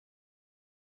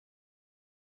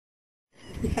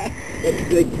That's a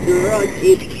good girl,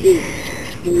 Gypsy.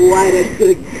 What a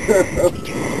good girl.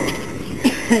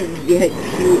 Yes,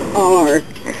 you are.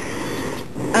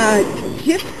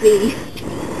 Gypsy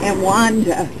and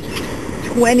Wanda,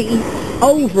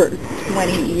 over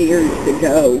 20 years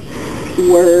ago,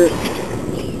 were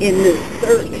in the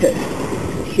circus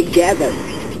together.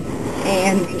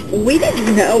 And we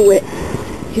didn't know it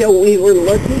till we were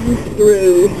looking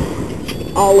through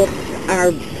all of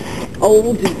our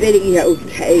old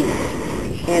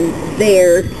videotapes, and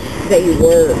there they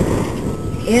were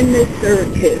in the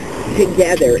circus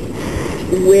together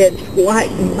with what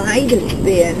might have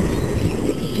been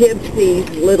Gypsy's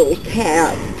little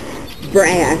calf,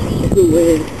 Brass, who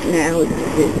is now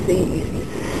deceased,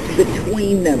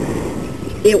 between them.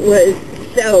 It was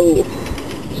so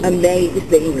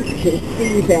amazing to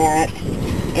see that,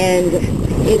 and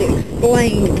it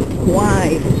explains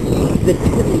why the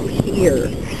two here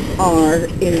are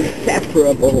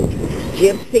inseparable.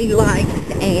 Gypsy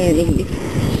likes Annie,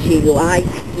 she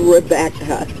likes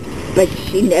Rebecca, but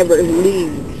she never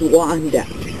leaves Wanda.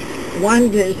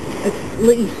 Wanda's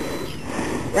asleep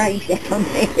right down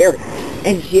there,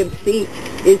 and Gypsy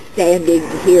is standing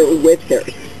here with her.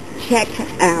 Check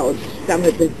out some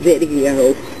of the video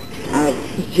of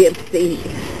Gypsy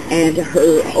and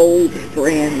her old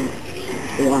friend,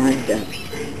 Wanda.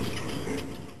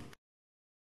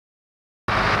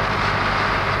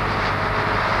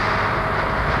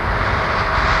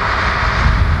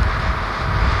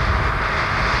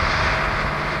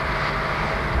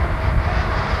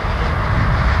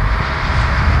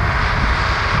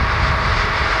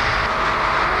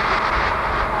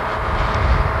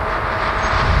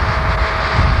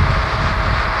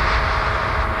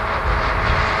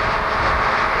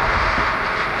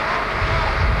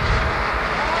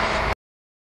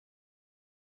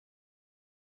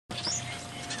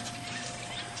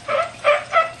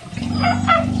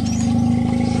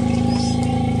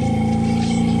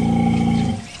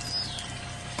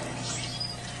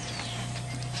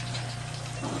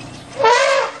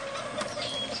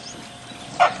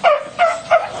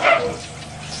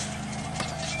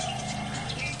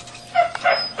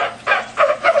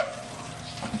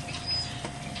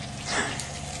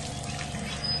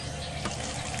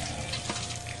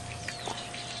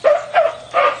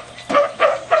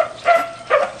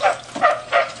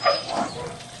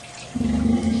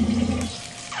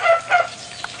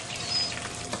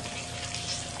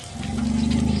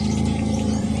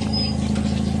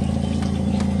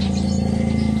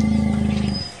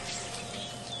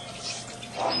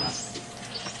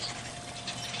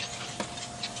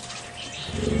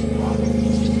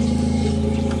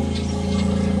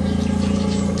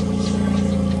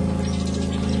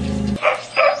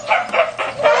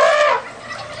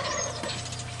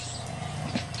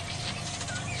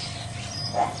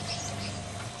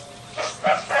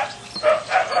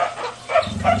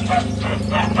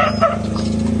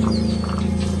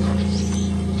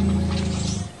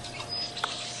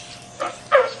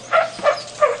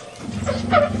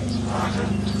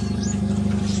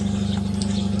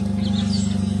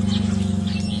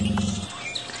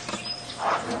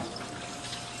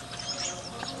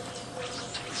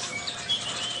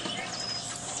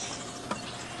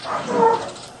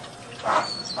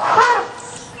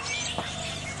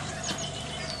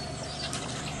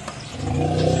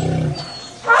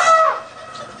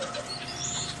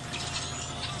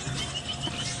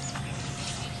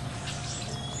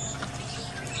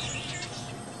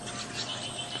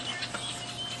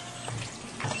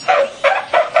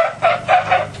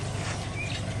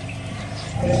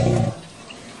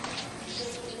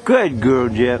 Good girl,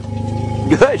 Jeff.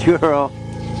 Good girl.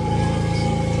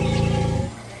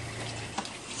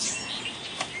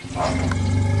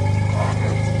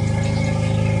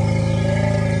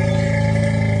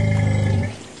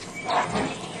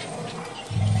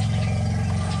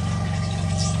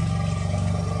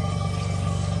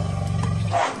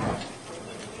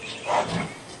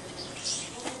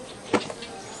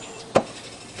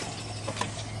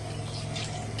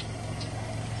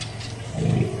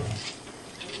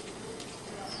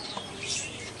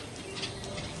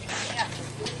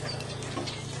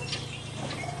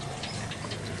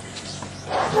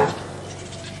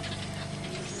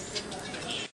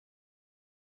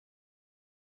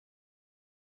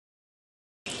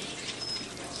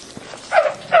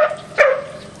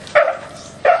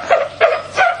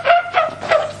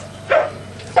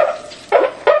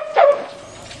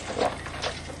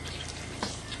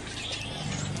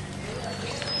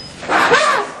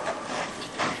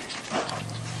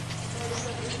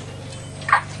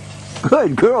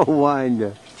 Good girl,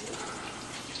 Wanda.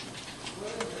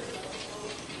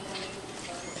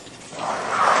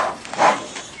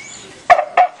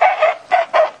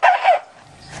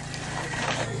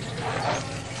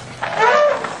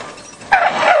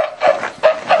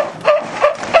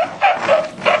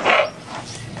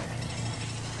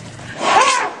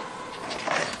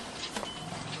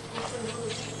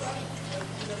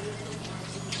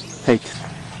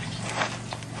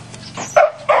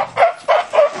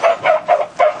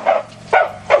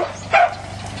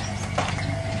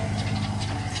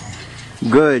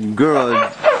 Good girl.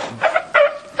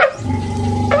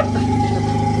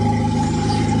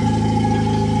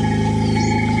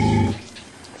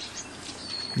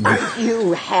 Are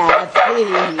you happy?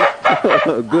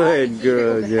 Good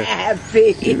girl, Jeff.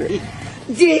 Happy.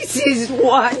 This is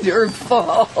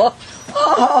wonderful.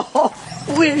 Oh,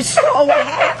 we're so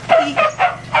happy.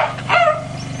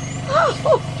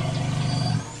 Oh.